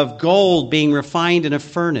 of gold being refined in a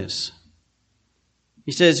furnace.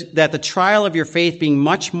 He says that the trial of your faith being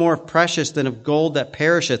much more precious than of gold that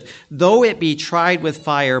perisheth, though it be tried with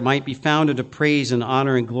fire, might be found unto praise and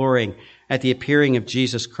honor and glory at the appearing of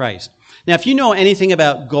Jesus Christ. Now, if you know anything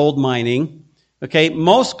about gold mining, okay,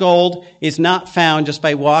 most gold is not found just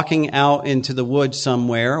by walking out into the woods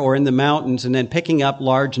somewhere or in the mountains and then picking up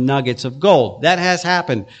large nuggets of gold. That has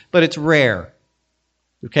happened, but it's rare.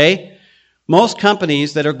 Okay? Most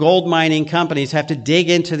companies that are gold mining companies have to dig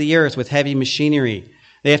into the earth with heavy machinery.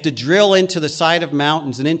 They have to drill into the side of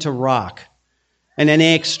mountains and into rock. And then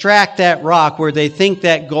they extract that rock where they think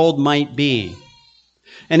that gold might be.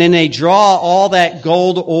 And then they draw all that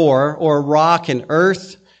gold ore or rock and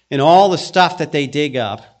earth and all the stuff that they dig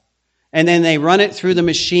up. And then they run it through the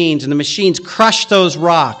machines, and the machines crush those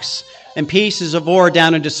rocks and pieces of ore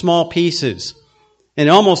down into small pieces and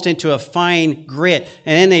almost into a fine grit.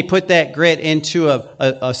 And then they put that grit into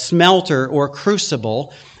a smelter or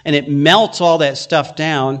crucible, and it melts all that stuff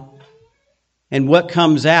down. And what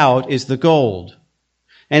comes out is the gold.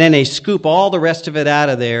 And then they scoop all the rest of it out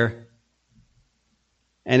of there,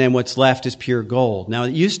 and then what's left is pure gold. Now,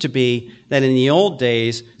 it used to be that in the old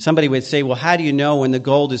days, somebody would say, well, how do you know when the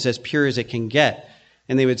gold is as pure as it can get?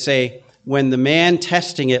 And they would say, when the man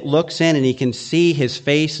testing it looks in and he can see his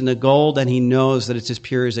face in the gold, then he knows that it's as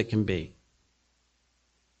pure as it can be.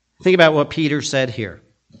 Think about what Peter said here.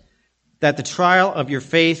 That the trial of your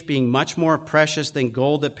faith being much more precious than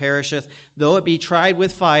gold that perisheth, though it be tried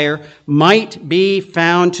with fire, might be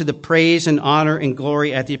found to the praise and honor and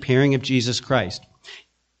glory at the appearing of Jesus Christ.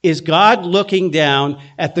 Is God looking down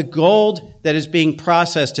at the gold that is being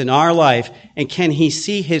processed in our life, and can he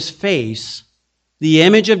see his face, the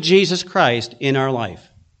image of Jesus Christ, in our life?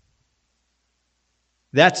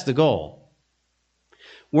 That's the goal.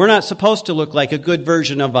 We're not supposed to look like a good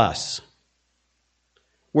version of us.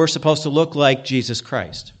 We're supposed to look like Jesus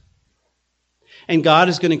Christ. And God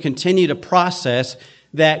is going to continue to process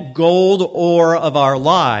that gold ore of our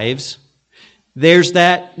lives. There's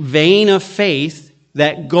that vein of faith,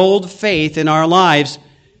 that gold faith in our lives,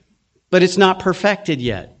 but it's not perfected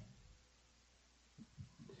yet.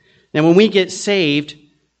 Now, when we get saved,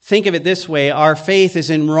 think of it this way. Our faith is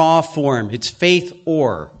in raw form. It's faith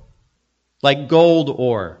ore, like gold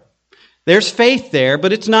ore. There's faith there,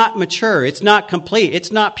 but it's not mature. It's not complete.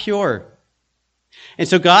 It's not pure. And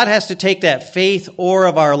so God has to take that faith ore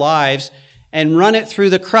of our lives and run it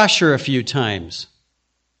through the crusher a few times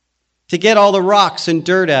to get all the rocks and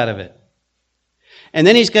dirt out of it. And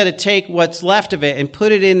then he's got to take what's left of it and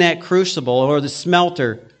put it in that crucible or the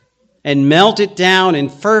smelter and melt it down in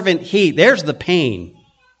fervent heat. There's the pain.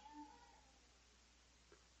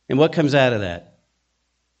 And what comes out of that?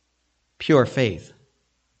 Pure faith.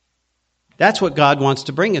 That's what God wants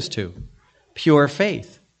to bring us to. Pure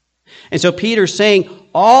faith. And so Peter's saying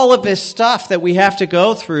all of this stuff that we have to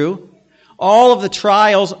go through, all of the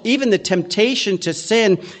trials, even the temptation to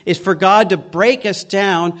sin, is for God to break us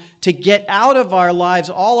down, to get out of our lives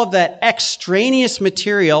all of that extraneous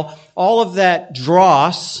material, all of that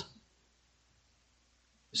dross,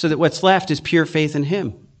 so that what's left is pure faith in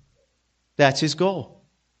him. That's his goal.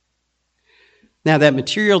 Now, that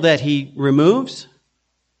material that he removes,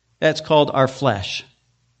 that's called our flesh.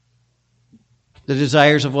 The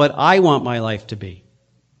desires of what I want my life to be.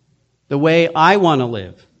 The way I want to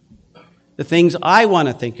live. The things I want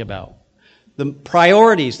to think about. The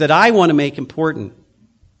priorities that I want to make important.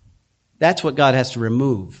 That's what God has to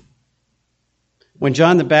remove. When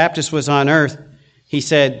John the Baptist was on earth, he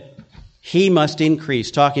said, he must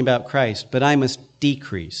increase, talking about Christ, but I must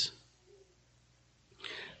decrease.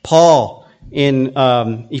 Paul, in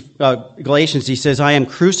Galatians, he says, I am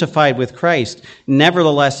crucified with Christ.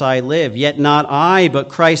 Nevertheless I live, yet not I, but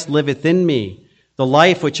Christ liveth in me. The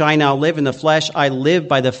life which I now live in the flesh, I live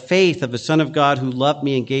by the faith of the Son of God who loved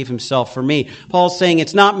me and gave himself for me. Paul's saying,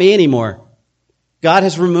 it's not me anymore. God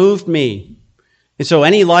has removed me. And so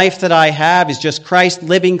any life that I have is just Christ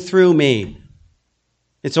living through me.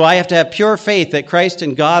 And so I have to have pure faith that Christ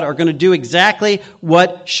and God are going to do exactly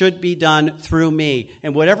what should be done through me.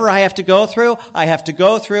 And whatever I have to go through,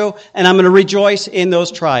 and I'm going to rejoice in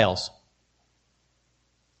those trials.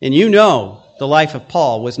 And you know the life of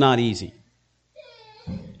Paul was not easy.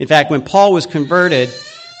 In fact, when Paul was converted,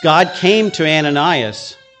 God came to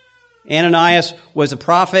Ananias. Ananias was a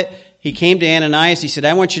prophet. He came to Ananias. He said,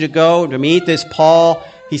 I want you to go to meet this Paul.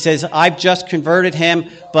 He says, I've just converted him,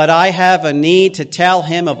 but I have a need to tell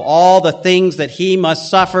him of all the things that he must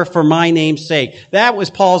suffer for my name's sake. That was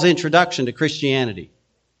Paul's introduction to Christianity.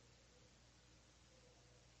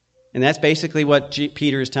 And that's basically what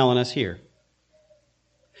Peter is telling us here.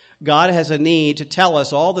 God has a need to tell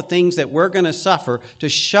us all the things that we're going to suffer to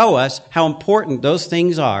show us how important those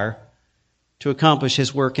things are to accomplish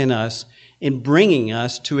his work in us in bringing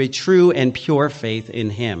us to a true and pure faith in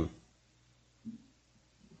him.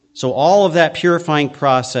 So all of that purifying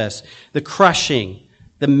process, the crushing,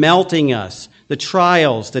 the melting us, the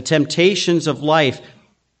trials, the temptations of life,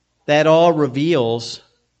 that all reveals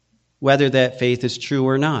whether that faith is true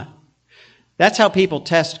or not. That's how people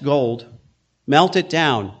test gold. Melt it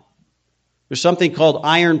down. There's something called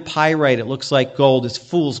iron pyrite. It looks like gold. It's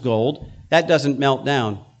fool's gold. That doesn't melt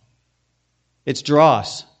down. It's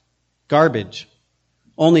dross, garbage.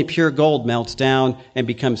 Only pure gold melts down and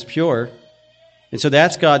becomes pure. And so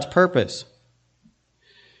that's God's purpose.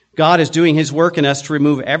 God is doing his work in us to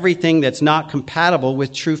remove everything that's not compatible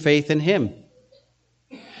with true faith in him.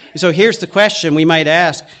 So here's the question we might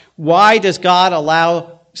ask. Why does God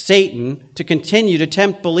allow Satan to continue to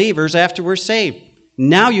tempt believers after we're saved?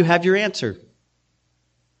 Now you have your answer.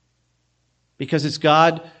 Because it's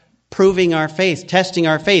God proving our faith, testing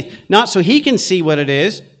our faith. Not so he can see what it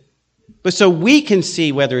is, but so we can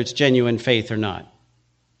see whether it's genuine faith or not.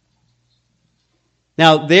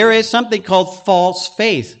 Now, there is something called false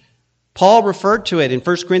faith. Paul referred to it in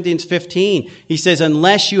 1 Corinthians 15. He says,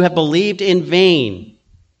 unless you have believed in vain.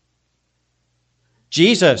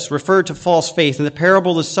 Jesus referred to false faith in the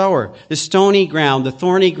parable of the sower, the stony ground, the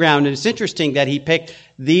thorny ground. And it's interesting that he picked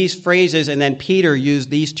these phrases and then Peter used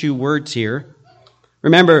these two words here.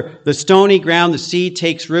 Remember, the stony ground, the seed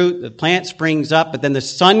takes root, the plant springs up, but then the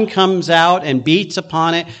sun comes out and beats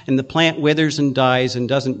upon it, and the plant withers and dies and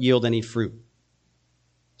doesn't yield any fruit.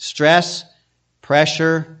 Stress,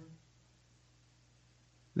 pressure,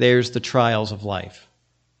 there's the trials of life.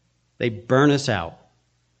 They burn us out.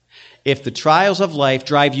 If the trials of life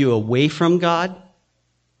drive you away from God,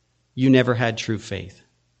 you never had true faith.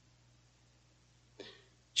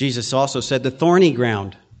 Jesus also said the thorny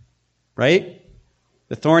ground, right?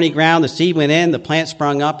 The thorny ground, the seed went in, the plant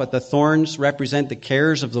sprung up, but the thorns represent the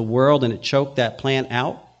cares of the world, and it choked that plant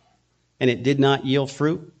out, and it did not yield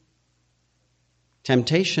fruit.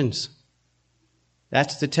 Temptations.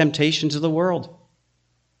 That's the temptations of the world.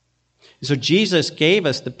 So Jesus gave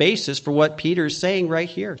us the basis for what Peter is saying right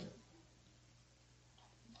here.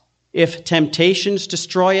 If temptations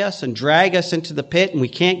destroy us and drag us into the pit and we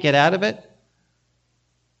can't get out of it,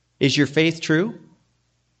 is your faith true?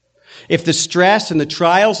 If the stress and the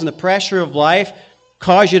trials and the pressure of life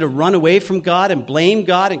cause you to run away from God and blame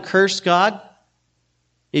God and curse God,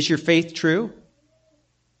 is your faith true?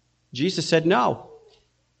 Jesus said no.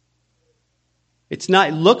 It's not,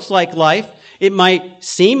 it looks like life. It might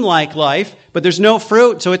seem like life, but there's no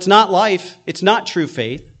fruit, so it's not life. It's not true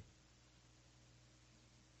faith.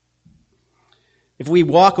 If we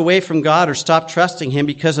walk away from God or stop trusting him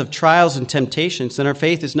because of trials and temptations, then our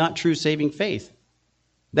faith is not true saving faith.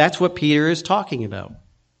 That's what Peter is talking about.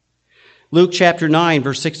 Luke chapter 9,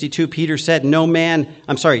 verse 62, Jesus said, no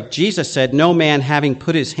man having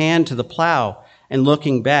put his hand to the plow and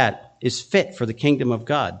looking back is fit for the kingdom of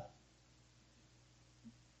God.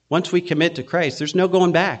 Once we commit to Christ, there's no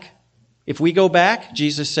going back. If we go back,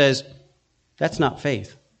 Jesus says, that's not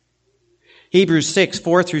faith. Hebrews 6,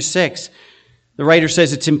 4 through 6, the writer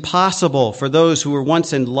says it's impossible for those who were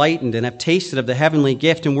once enlightened and have tasted of the heavenly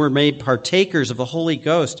gift and were made partakers of the Holy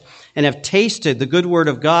Ghost and have tasted the good word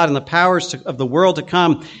of God and the powers of the world to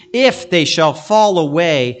come, if they shall fall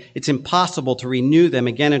away, it's impossible to renew them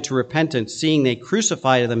again into repentance, seeing they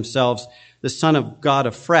crucify to themselves the Son of God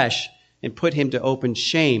afresh and put him to open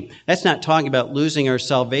shame. That's not talking about losing our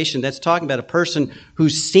salvation. That's talking about a person who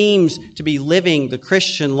seems to be living the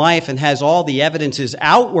Christian life and has all the evidences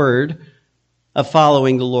outward of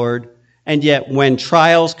following the Lord, and yet when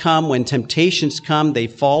trials come, when temptations come, they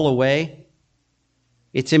fall away.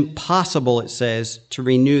 It's impossible, it says, to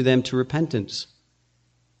renew them to repentance.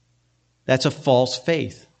 That's a false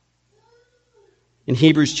faith. In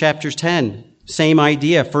Hebrews chapter 10, same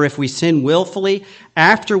idea. For if we sin willfully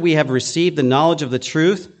after we have received the knowledge of the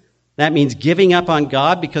truth, that means giving up on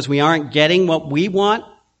God because we aren't getting what we want,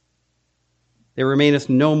 there remaineth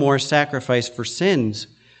no more sacrifice for sins,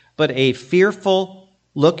 but a fearful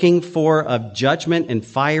looking for of judgment and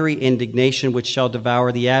fiery indignation which shall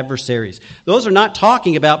devour the adversaries. Those are not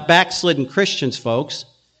talking about backslidden Christians, folks.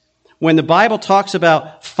 When the Bible talks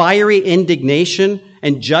about fiery indignation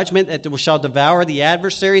and judgment that shall devour the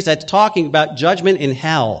adversaries, that's talking about judgment in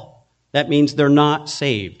hell. That means they're not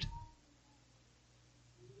saved.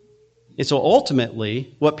 And so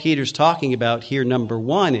ultimately, what Peter's talking about here, number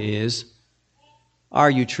one, is,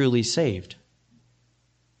 are you truly saved?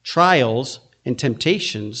 Trials and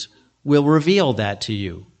temptations will reveal that to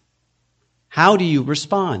you. How do you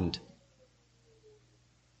respond?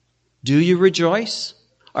 Do you rejoice?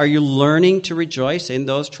 Are you learning to rejoice in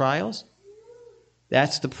those trials?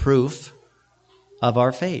 That's the proof of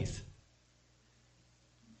our faith.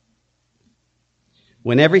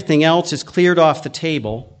 When everything else is cleared off the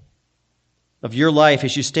table of your life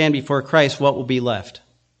as you stand before Christ, what will be left?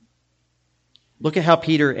 Look at how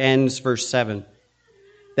Peter ends verse 7.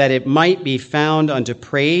 That it might be found unto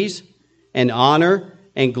praise and honor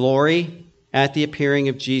and glory at the appearing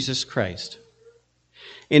of Jesus Christ.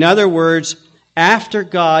 In other words, after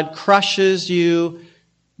God crushes you,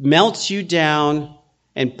 melts you down,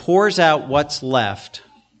 and pours out what's left,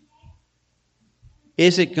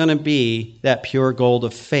 is it going to be that pure gold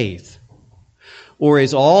of faith? Or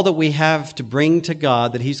is all that we have to bring to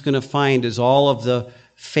God that he's going to find is all of the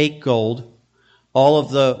fake gold, all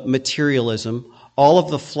of the materialism, all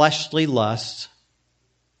of the fleshly lusts?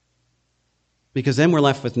 Because then we're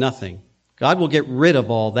left with nothing. God will get rid of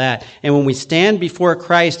all that. And when we stand before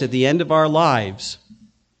Christ at the end of our lives,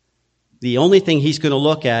 the only thing he's going to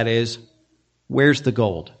look at is, where's the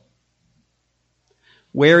gold?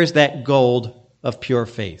 Where is that gold of pure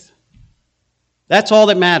faith? That's all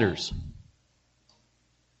that matters.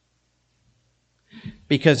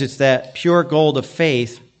 Because it's that pure gold of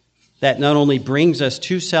faith that not only brings us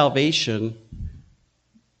to salvation,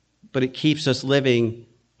 but it keeps us living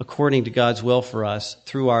according to God's will for us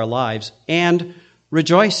through our lives and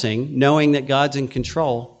rejoicing, knowing that God's in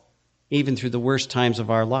control even through the worst times of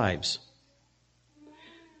our lives.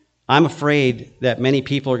 I'm afraid that many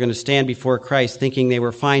people are going to stand before Christ thinking they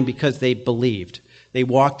were fine because they believed. They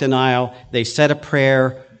walked an aisle, they said a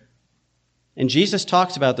prayer, and Jesus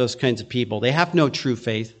talks about those kinds of people. They have no true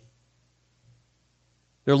faith.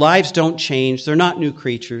 Their lives don't change. They're not new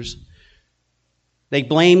creatures. They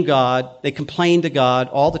blame God. They complain to God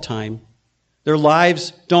all the time. Their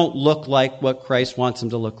lives don't look like what Christ wants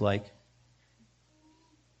them to look like.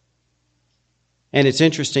 And it's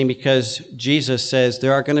interesting because Jesus says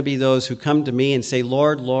there are going to be those who come to me and say,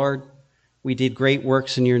 Lord, Lord, we did great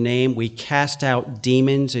works in your name. We cast out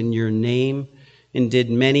demons in your name and did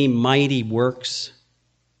many mighty works.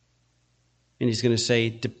 And he's going to say,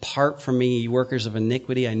 depart from me, you workers of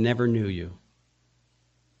iniquity. I never knew you.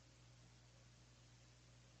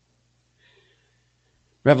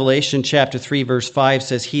 Revelation chapter 3 verse 5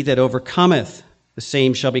 says, he that overcometh, the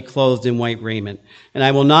same shall be clothed in white raiment. And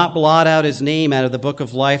I will not blot out his name out of the book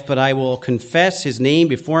of life, but I will confess his name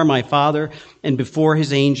before my Father and before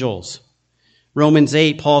his angels. Romans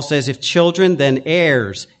 8, Paul says, if children, then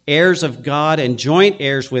heirs, heirs of God and joint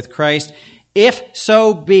heirs with Christ, if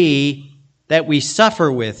so be that we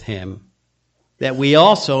suffer with him, that we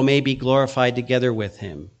also may be glorified together with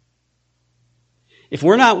him. If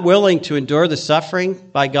we're not willing to endure the suffering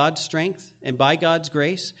by God's strength and by God's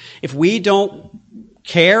grace, if we don't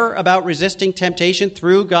care about resisting temptation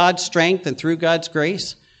through God's strength and through God's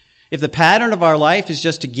grace, if the pattern of our life is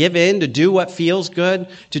just to give in, to do what feels good,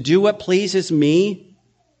 to do what pleases me,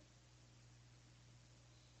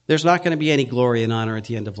 there's not going to be any glory and honor at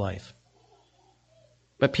the end of life.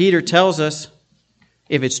 But Peter tells us,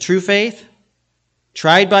 if it's true faith,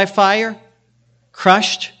 tried by fire,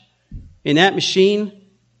 crushed in that machine,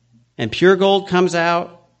 and pure gold comes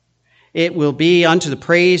out, it will be unto the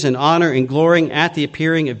praise and honor and glory at the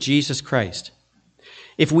appearing of Jesus Christ.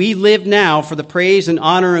 If we live now for the praise and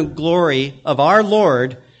honor and glory of our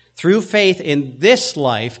Lord through faith in this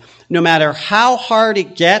life, no matter how hard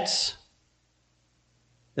it gets,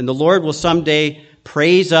 then the Lord will someday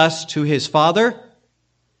praise us to his Father,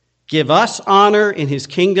 give us honor in his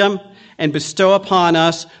kingdom, and bestow upon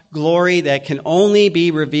us glory that can only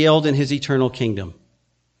be revealed in his eternal kingdom.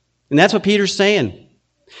 And that's what Peter's saying.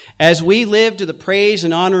 As we live to the praise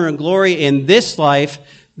and honor and glory in this life,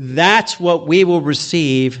 that's what we will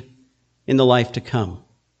receive in the life to come.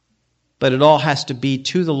 But it all has to be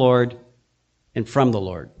to the Lord and from the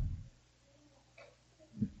Lord.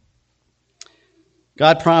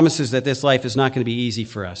 God promises that this life is not going to be easy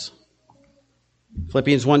for us.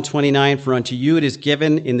 Philippians 1:29, for unto you it is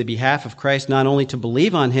given in the behalf of Christ not only to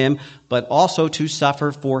believe on him, but also to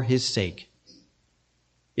suffer for his sake.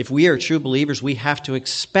 If we are true believers, we have to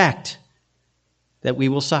expect that we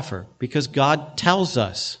will suffer because God tells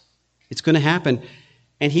us it's going to happen,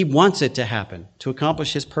 and he wants it to happen to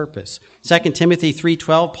accomplish his purpose. 2 Timothy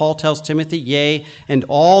 3:12, Paul tells Timothy, yea, and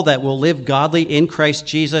all that will live godly in Christ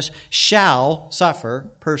Jesus shall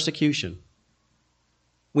suffer persecution.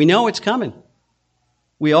 We know it's coming.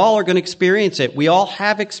 We all are going to experience it. We all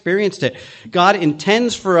have experienced it. God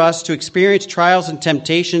intends for us to experience trials and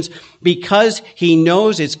temptations because he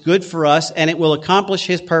knows it's good for us and it will accomplish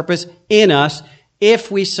his purpose in us if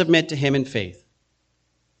we submit to him in faith.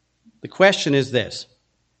 The question is this: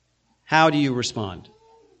 how do you respond?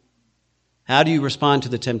 How do you respond to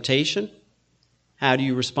the temptation? How do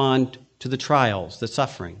you respond to the trials, the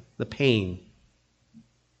suffering, the pain?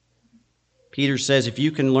 Peter says if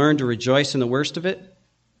you can learn to rejoice in the worst of it,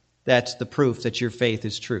 that's the proof that your faith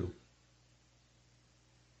is true.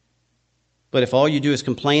 But if all you do is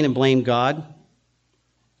complain and blame God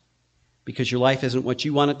because your life isn't what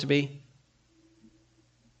you want it to be,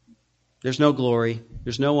 there's no glory,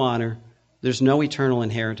 there's no honor, there's no eternal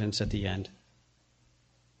inheritance at the end.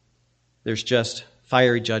 There's just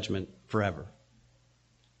fiery judgment forever.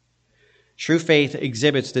 True faith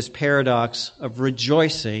exhibits this paradox of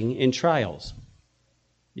rejoicing in trials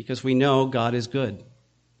because we know God is good.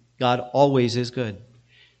 God always is good.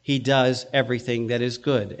 He does everything that is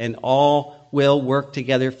good, and all will work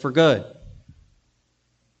together for good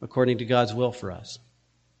according to God's will for us.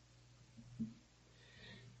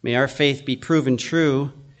 May our faith be proven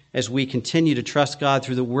true as we continue to trust God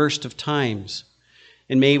through the worst of times.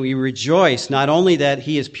 And may we rejoice not only that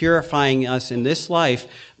he is purifying us in this life,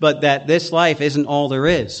 but that this life isn't all there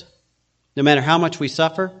is. No matter how much we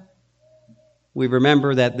suffer, we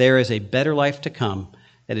remember that there is a better life to come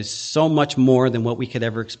that is so much more than what we could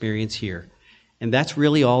ever experience here. And that's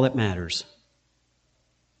really all that matters.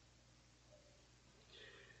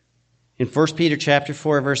 In 1 Peter chapter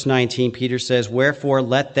 4, verse 19, Peter says, "Wherefore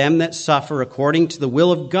let them that suffer according to the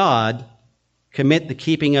will of God commit the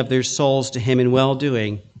keeping of their souls to him in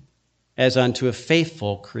well-doing, as unto a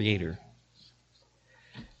faithful Creator."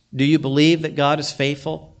 Do you believe that God is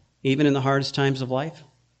faithful, even in the hardest times of life?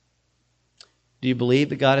 Do you believe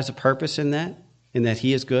that God has a purpose in that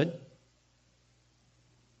he is good?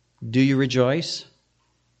 Do you rejoice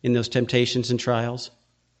in those temptations and trials?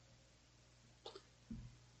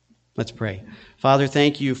 Let's pray. Father,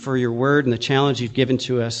 thank you for your word and the challenge you've given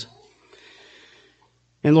to us.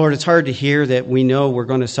 And Lord, it's hard to hear that we know we're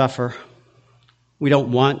going to suffer. We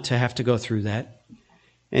don't want to have to go through that.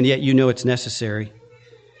 And yet you know it's necessary.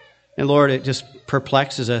 And Lord, it just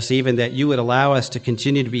perplexes us even that you would allow us to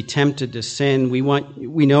continue to be tempted to sin.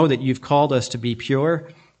 We know that you've called us to be pure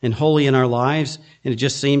and holy in our lives. And it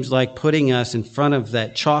just seems like putting us in front of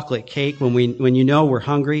that chocolate cake when you know we're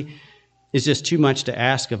hungry is just too much to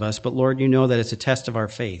ask of us. But Lord, you know that it's a test of our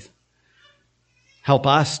faith. Help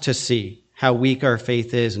us to see how weak our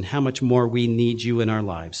faith is and how much more we need you in our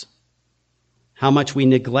lives. How much we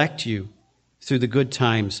neglect you through the good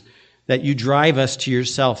times, that you drive us to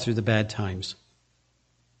yourself through the bad times.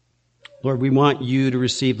 Lord, we want you to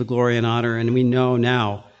receive the glory and honor, and we know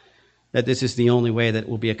now that this is the only way that it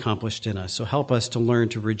will be accomplished in us. So help us to learn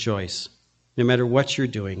to rejoice, no matter what you're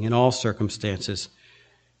doing, in all circumstances,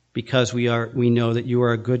 because we know that you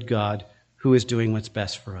are a good God who is doing what's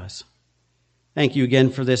best for us. Thank you again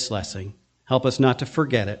for this lesson. Help us not to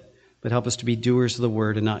forget it, but help us to be doers of the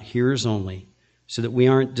word and not hearers only, so that we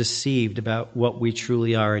aren't deceived about what we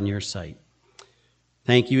truly are in your sight.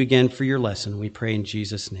 Thank you again for your lesson. We pray in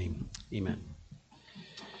Jesus' name. Amen.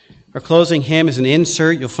 Our closing hymn is an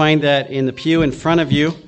insert. You'll find that in the pew in front of you.